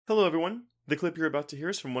Hello everyone! The clip you're about to hear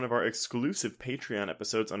is from one of our exclusive Patreon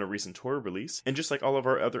episodes on a recent horror release, and just like all of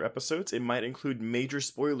our other episodes, it might include major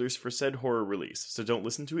spoilers for said horror release, so don't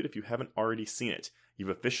listen to it if you haven't already seen it. You've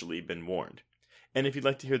officially been warned. And if you'd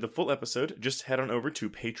like to hear the full episode, just head on over to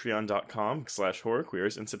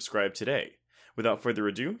patreon.com/horrorqueers and subscribe today. Without further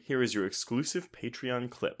ado, here is your exclusive Patreon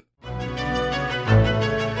clip.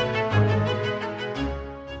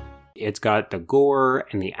 It's got the gore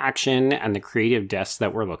and the action and the creative depths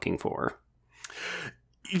that we're looking for.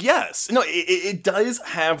 Yes. No, it does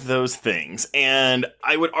have those things, and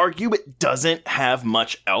I would argue it doesn't have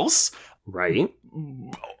much else. Right.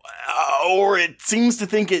 Or it seems to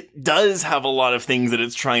think it does have a lot of things that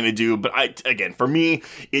it's trying to do, but for me,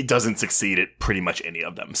 it doesn't succeed at pretty much any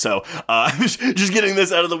of them. So, just getting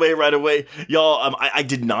this out of the way right away, y'all, I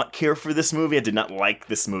did not care for this movie. I did not like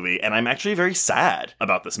this movie, and I'm actually very sad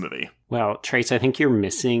about this movie. Well, Trace, I think you're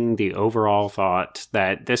missing the overall thought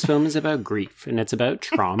that this film is about grief, and it's about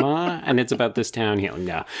trauma, and it's about this town healing.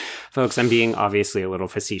 Yeah. Folks, I'm being obviously a little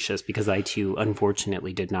facetious because I, too,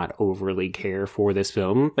 unfortunately did not overly care for this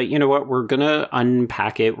film. But you know what? We're going to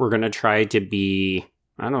unpack it. We're going to try to be...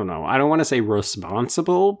 I don't know. I don't want to say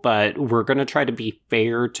responsible, but we're going to try to be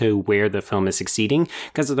fair to where the film is succeeding,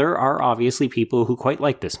 because there are obviously people who quite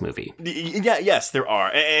like this movie. Yeah, yes, there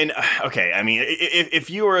are. And, okay, I mean,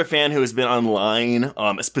 if you are a fan who has been online,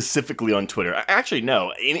 specifically on Twitter, actually,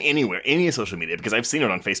 no, anywhere, any social media, because I've seen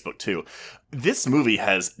it on Facebook, too, this movie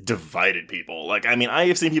has divided people. Like, I mean, I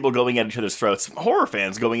have seen people going at each other's throats, horror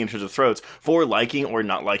fans going at each other's throats for liking or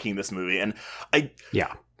not liking this movie. And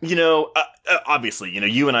Yeah. You know, obviously,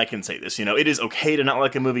 you and I can say this, it is okay to not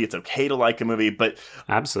like a movie, it's okay to like a movie, but...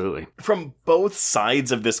 Absolutely. From both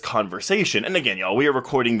sides of this conversation, and again, y'all, we are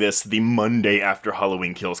recording this the Monday after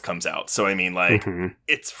Halloween Kills comes out, so I mean, like,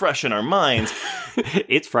 It's fresh in our minds.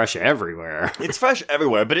 It's fresh everywhere. It's fresh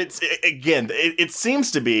everywhere, but it seems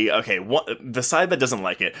to be, okay, the side that doesn't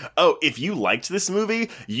like it, if you liked this movie,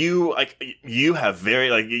 you have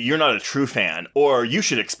you're not a true fan, or you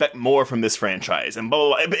should expect more from this franchise, and blah,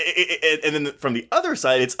 blah, blah. And then from the other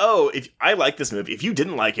side, it's, if I like this movie, if you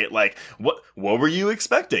didn't like it, like, what were you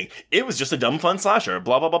expecting? It was just a dumb fun slasher,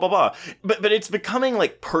 blah, blah, blah, blah, blah. But it's becoming,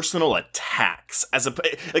 like, personal attacks,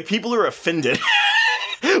 like, people are offended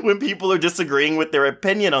when people are disagreeing with their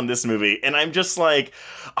opinion on this movie. And I'm just like,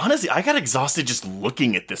 honestly, I got exhausted just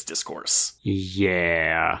looking at this discourse.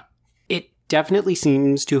 Yeah. Definitely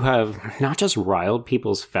seems to have not just riled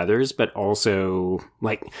people's feathers, but also,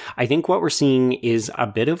 I think what we're seeing is a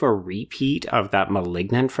bit of a repeat of that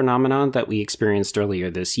Malignant phenomenon that we experienced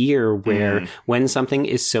earlier this year, where when something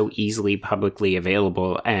is so easily publicly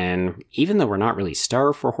available, and even though we're not really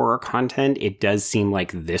starved for horror content, it does seem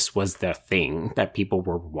like this was the thing that people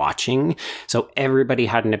were watching. So everybody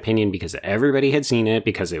had an opinion because everybody had seen it,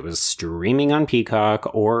 because it was streaming on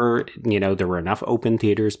Peacock, or, there were enough open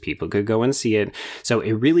theaters people could go and see it. So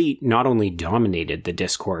it really not only dominated the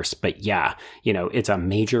discourse, but yeah, it's a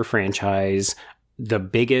major franchise. The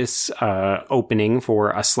biggest opening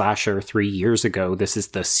for a slasher 3 years ago. This is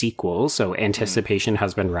the sequel, so anticipation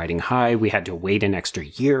has been riding high. We had to wait an extra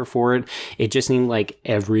year for it. It just seemed like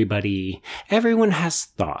everyone has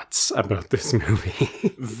thoughts about this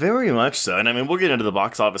movie. Very much so. And I mean, we'll get into the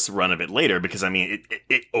box office run of it later, because I mean,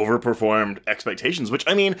 it overperformed expectations, which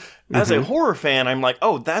I mean, as a horror fan, I'm like,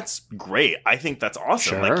 oh, that's great. I think that's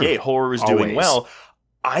awesome. Sure. Like, yay, horror is doing well.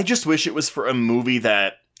 I just wish it was for a movie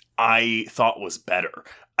that I thought was better.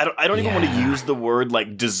 I don't even want to use the word,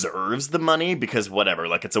 like, deserves the money, because whatever,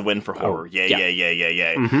 like, it's a win for horror. Yay.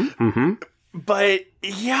 But,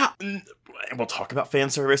 yeah, we'll talk about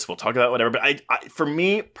fan service, we'll talk about whatever, but I for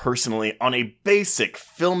me, personally, on a basic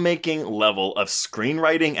filmmaking level of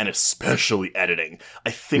screenwriting, and especially editing,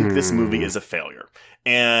 I think this movie is a failure.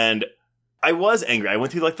 And I was angry. I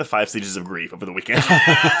went through, like, the 5 stages of grief over the weekend.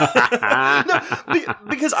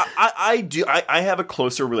 Because I have a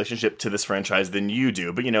closer relationship to this franchise than you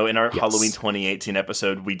do. But, in our Halloween 2018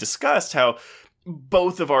 episode, we discussed how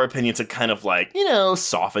both of our opinions had kind of, like,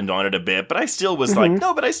 softened on it a bit. But I still was like,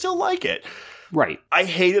 no, but I still like it. Right. I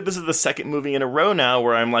hate that this is the second movie in a row now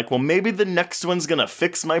where I'm like, well, maybe the next one's gonna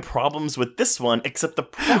fix my problems with this one, except the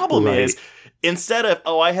problem is, instead of,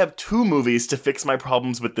 I have 2 movies to fix my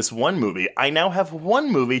problems with this one movie, I now have 1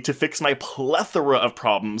 movie to fix my plethora of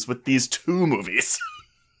problems with these 2 movies.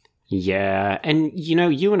 Yeah, and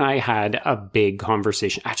you and I had a big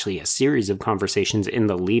conversation, actually a series of conversations in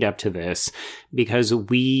the lead up to this, because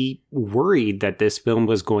we worried that this film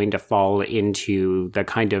was going to fall into the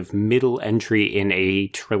kind of middle entry in a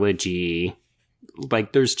trilogy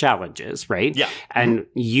like, there's challenges, right? Yeah. And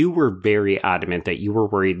you were very adamant that you were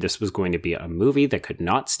worried this was going to be a movie that could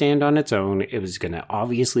not stand on its own. It was going to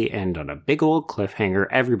obviously end on a big old cliffhanger.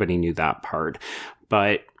 Everybody knew that part.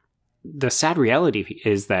 But the sad reality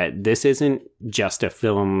is that this isn't just a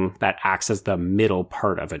film that acts as the middle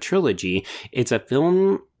part of a trilogy. It's a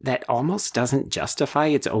film that almost doesn't justify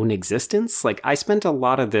its own existence. Like, I spent a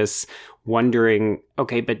lot of this wondering,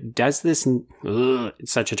 okay, but does this,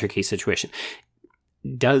 it's such a tricky situation.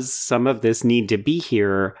 Does some of this need to be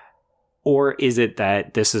here? Or is it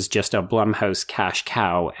that this is just a Blumhouse cash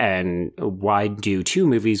cow, and why do 2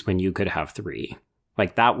 movies when you could have 3?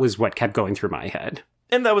 Like, that was what kept going through my head.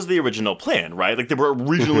 And that was the original plan, right? Like, they were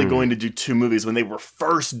originally going to do 2 movies when they were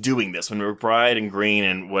first doing this. When McBride and Green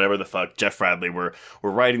and whatever the fuck, Jeff Bradley were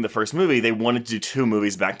writing the first movie, they wanted to do 2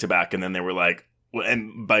 movies back to back, and then they were like,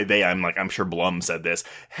 and by they, I'm sure Blum said this,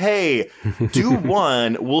 hey, do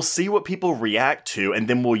 1, we'll see what people react to, and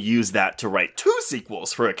then we'll use that to write 2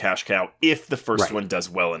 sequels for a cash cow if the first one does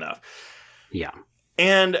well enough. Yeah.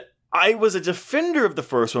 And I was a defender of the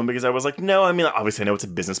first one because I was like, no, I mean, obviously I know it's a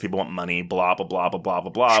business, people want money, blah, blah, blah, blah, blah, blah,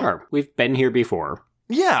 blah. Sure, we've been here before.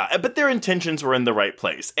 Yeah, but their intentions were in the right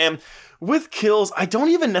place. And with Kills, I don't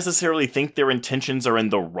even necessarily think their intentions are in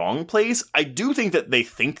the wrong place. I do think that they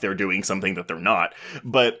think they're doing something that they're not.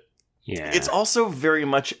 But it's also very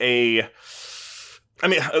much a... I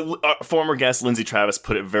mean, former guest Lindsay Travis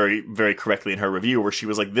put it very, very correctly in her review, where she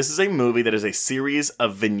was like, this is a movie that is a series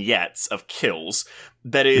of vignettes of kills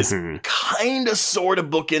that is kind of sort of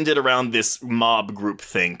bookended around this mob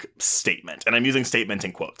groupthink statement. And I'm using statement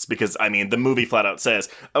in quotes because, I mean, the movie flat out says,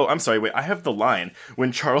 oh, I'm sorry, wait, I have the line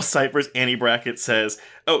when Charles Cypher's Annie Brackett says,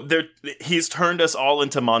 oh, he's turned us all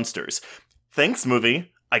into monsters. Thanks,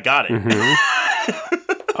 movie. I got it.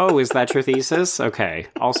 Oh, is that your thesis? Okay.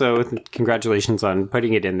 Also, congratulations on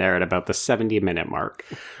putting it in there at about the 70-minute mark.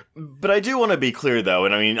 But I do want to be clear, though,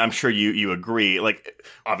 and I mean, I'm sure you agree. Like,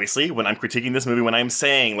 obviously, when I'm critiquing this movie, when I'm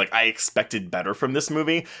saying, like, I expected better from this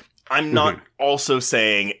movie, I'm not also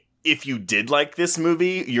saying, if you did like this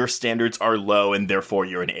movie, your standards are low and therefore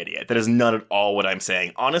you're an idiot. That is not at all what I'm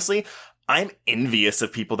saying. Honestly, I'm envious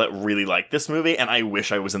of people that really like this movie, and I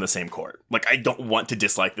wish I was in the same court. Like, I don't want to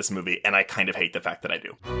dislike this movie, and I kind of hate the fact that I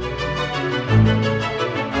do.